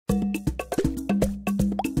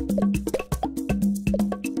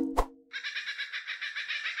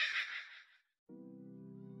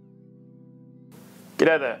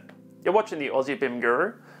G'day there, you're watching the Aussie BIM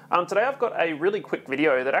Guru. Today I've got a really quick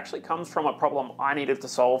video that actually comes from a problem I needed to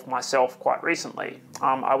solve myself quite recently.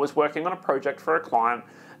 I was working on a project for a client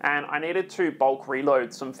and I needed to bulk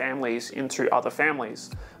reload some families into other families.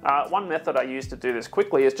 One method I use to do this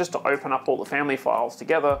quickly is just to open up all the family files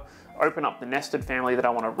together, open up the nested family that I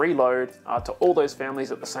want to reload to all those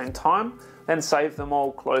families at the same time, then save them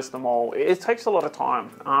all, close them all. It takes a lot of time.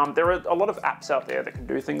 There are a lot of apps out there that can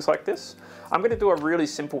do things like this. I'm going to do a really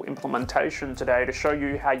simple implementation today to show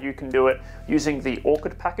you how you can do it using the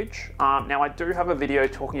Orchid package. Now I do have a video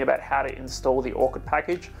talking about how to install the Orchid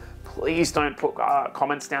package. Please don't put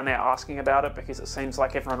comments down there asking about it because it seems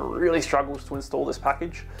like everyone really struggles to install this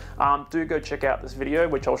package. Do go check out this video,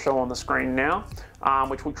 which I'll show on the screen now,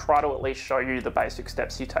 which will try to at least show you the basic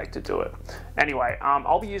steps you take to do it. Anyway,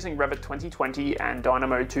 I'll be using Revit 2020 and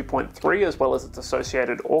Dynamo 2.3 as well as its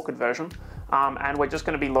associated Orchid version. And we're just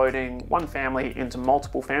going to be loading one family into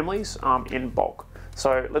multiple families in bulk.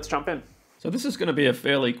 So let's jump in. So this is going to be a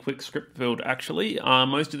fairly quick script build actually.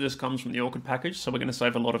 Most of this comes from the Orchid package, so we're going to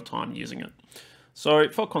save a lot of time using it. So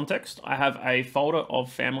for context, I have a folder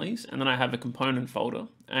of families and then I have a component folder.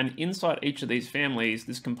 And inside each of these families,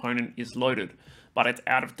 this component is loaded, but it's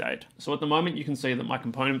out of date. So at the moment you can see that my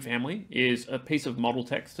component family is a piece of model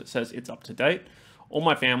text that says it's up to date. All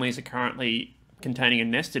my families are currently containing a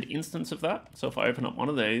nested instance of that. So if I open up one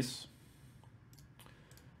of these,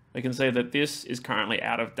 we can see that this is currently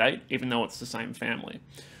out of date, even though it's the same family.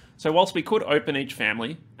 So whilst we could open each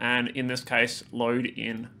family, and in this case, load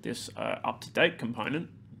in this up-to-date component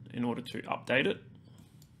in order to update it,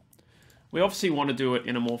 we obviously want to do it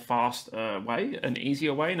in a more fast way, an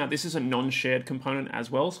easier way. Now this is a non-shared component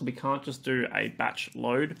as well, so we can't just do a batch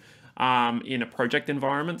load in a project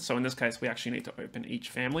environment. So in this case, we actually need to open each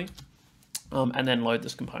family and then load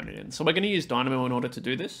this component in. So we're going to use Dynamo in order to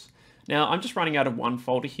do this. Now, I'm just running out of one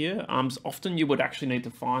folder here. Often you would actually need to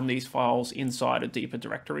find these files inside a deeper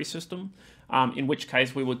directory system, in which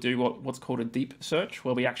case we would do what's called a deep search,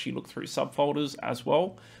 where we actually look through subfolders as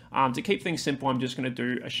well. To keep things simple, I'm just going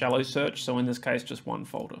to do a shallow search, so in this case, just one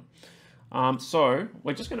folder. So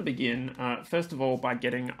we're just going to begin, first of all, by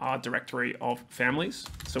getting our directory of families.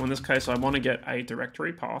 So in this case, I want to get a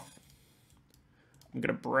directory path. I'm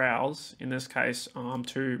going to browse, in this case,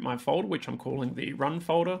 to my folder, which I'm calling the run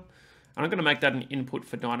folder. And I'm going to make that an input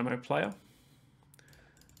for Dynamo Player.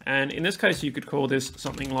 And in this case, you could call this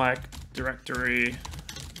something like directory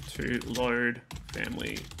to load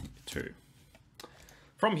family 2.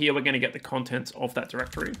 From here, we're going to get the contents of that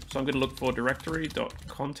directory. So I'm going to look for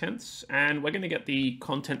directory.contents, and we're going to get the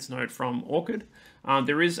contents node from Orchid.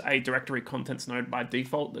 There is a directory contents node by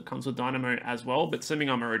default that comes with Dynamo as well, but assuming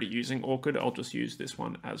I'm already using Orchid, I'll just use this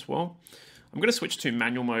one as well. I'm going to switch to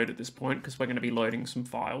manual mode at this point because we're going to be loading some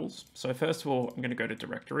files. So first of all, I'm going to go to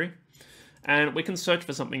directory, and we can search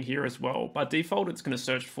for something here as well. By default, it's going to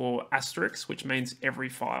search for asterisk, which means every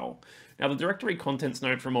file. Now the directory contents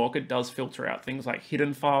node from Orchid does filter out things like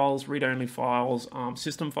hidden files, read-only files,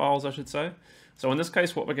 system files, I should say. So in this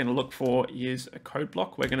case, what we're going to look for is a code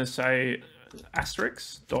block. We're going to say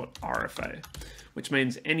asterisk.rfa, which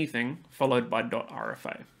means anything followed by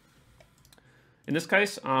 .rfa. In this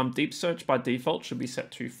case, deep search by default should be set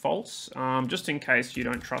to false. Just in case you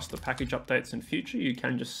don't trust the package updates in future, you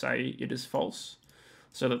can just say it is false,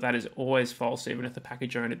 so that is always false, even if the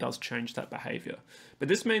package owner does change that behavior. But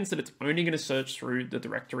this means that it's only going to search through the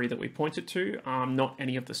directory that we pointed to, not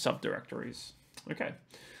any of the subdirectories. Okay.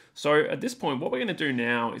 So at this point, what we're going to do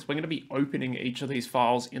now is we're going to be opening each of these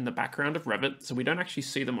files in the background of Revit, so we don't actually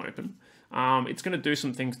see them open. It's going to do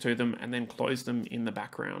some things to them and then close them in the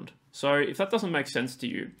background. So if that doesn't make sense to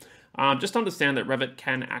you, just understand that Revit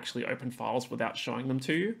can actually open files without showing them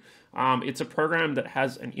to you. It's a program that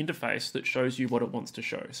has an interface that shows you what it wants to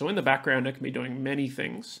show. So in the background, it can be doing many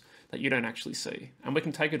things that you don't actually see. And we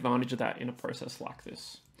can take advantage of that in a process like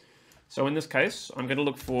this. So in this case, I'm going to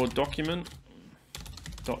look for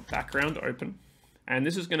document.background open. And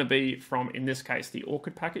this is going to be from, in this case, the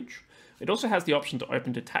Orchid package. It also has the option to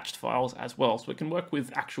open detached files as well. So it can work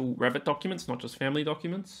with actual Revit documents, not just family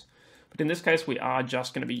documents. But in this case, we are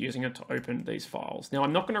just going to be using it to open these files. Now,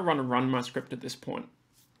 I'm not going to run my script at this point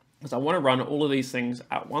because I want to run all of these things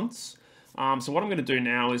at once. So what I'm going to do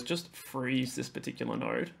now is just freeze this particular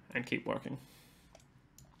node and keep working.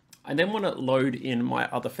 I then want to load in my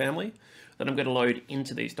other family that I'm going to load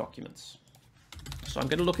into these documents. So I'm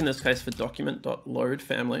going to look in this case for document.load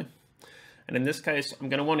family. And in this case, I'm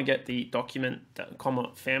going to want to get the document,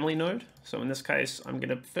 family node. So in this case, I'm going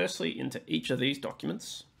to firstly into each of these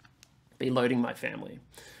documents be loading my family.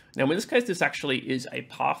 Now in this case, this actually is a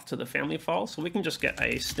path to the family file. So we can just get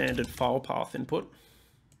a standard file path input.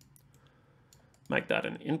 make that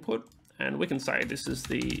an input, and we can say this is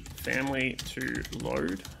the family to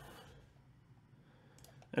load.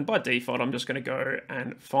 And by default, I'm just going to go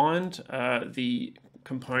and find the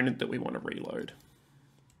component that we want to reload,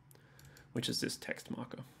 which is this text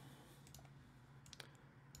marker.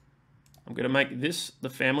 I'm going to make this the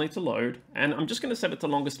family to load, and I'm just going to set it to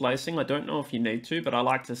longest lacing. I don't know if you need to, but I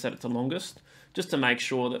like to set it to longest, just to make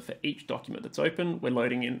sure that for each document that's open, we're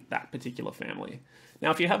loading in that particular family.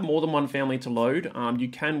 Now, if you have more than one family to load, you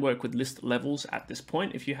can work with list levels at this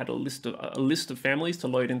point. If you had a list of families to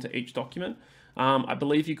load into each document, I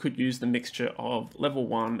believe you could use the mixture of level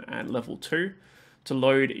 1 and level 2 to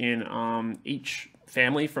load in each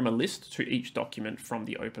family from a list to each document from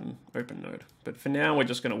the open node. But for now, we're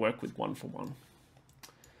just going to work with 1 for 1.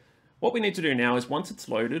 What we need to do now is once it's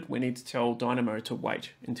loaded, we need to tell Dynamo to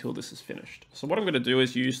wait until this is finished. So what I'm going to do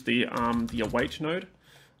is use the await node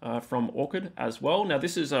from Orchid as well. Now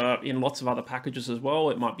this is in lots of other packages as well.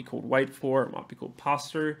 It might be called wait for, it might be called pass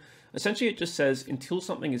through. Essentially it just says until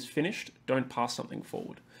something is finished, don't pass something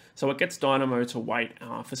forward. So it gets Dynamo to wait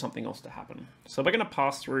for something else to happen. So we're going to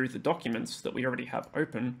pass through the documents that we already have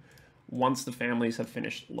open once the families have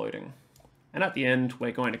finished loading. And at the end,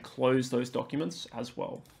 we're going to close those documents as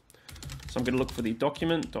well. So I'm going to look for the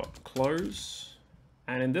document.close.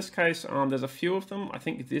 And in this case, there's a few of them. I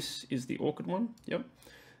think this is the Orchid one. Yep.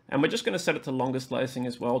 And we're just going to set it to longest lacing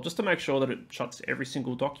as well, just to make sure that it shuts every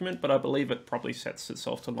single document, but I believe it probably sets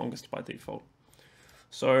itself to longest by default.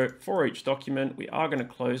 So for each document, we are going to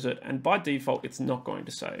close it, and by default, it's not going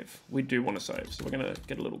to save. We do want to save, so we're going to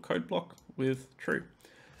get a little code block with true.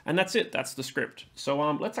 And that's it, that's the script. So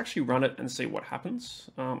let's actually run it and see what happens.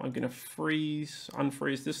 I'm going to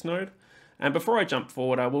unfreeze this node. And before I jump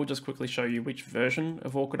forward, I will just quickly show you which version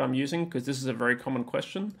of Orchid I'm using, because this is a very common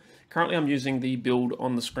question. Currently, I'm using the build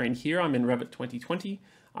on the screen here. I'm in Revit 2020.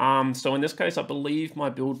 So in this case, I believe my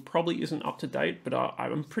build probably isn't up to date, but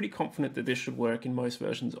I'm pretty confident that this should work in most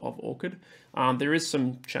versions of Orchid. There is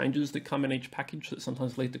some changes that come in each package that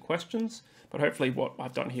sometimes lead to questions, but hopefully what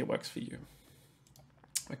I've done here works for you.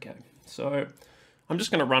 Okay, so I'm just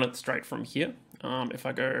going to run it straight from here. If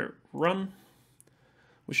I go run,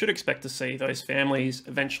 we should expect to see those families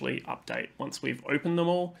eventually update. Once we've opened them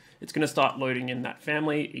all, it's going to start loading in that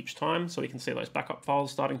family each time, so we can see those backup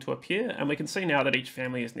files starting to appear, and we can see now that each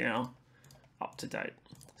family is now up to date.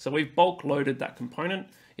 So we've bulk loaded that component,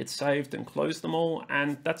 it's saved and closed them all,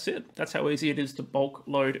 and that's it. That's how easy it is to bulk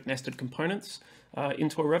load nested components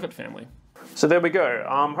into a Revit family. So there we go.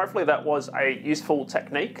 Hopefully that was a useful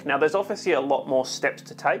technique. Now there's obviously a lot more steps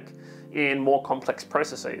to take in more complex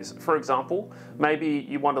processes. For example, maybe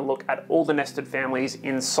you want to look at all the nested families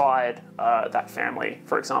inside that family.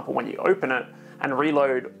 For example, when you open it and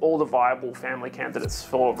reload all the viable family candidates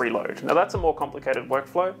for reload. Now that's a more complicated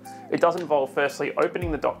workflow. It does involve firstly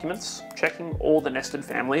opening the documents, checking all the nested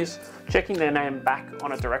families, checking their name back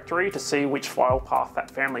on a directory to see which file path that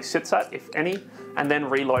family sits at, if any, and then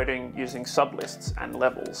reloading using sublists and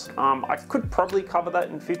levels. I could probably cover that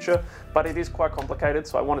in future, but it is quite complicated,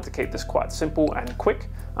 so I wanted to keep this quite simple and quick,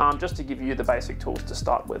 just to give you the basic tools to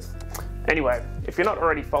start with. Anyway, if you're not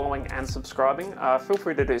already following and subscribing, feel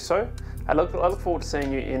free to do so. I look forward to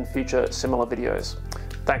seeing you in future similar videos.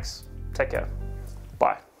 Thanks. Take care.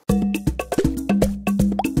 Bye.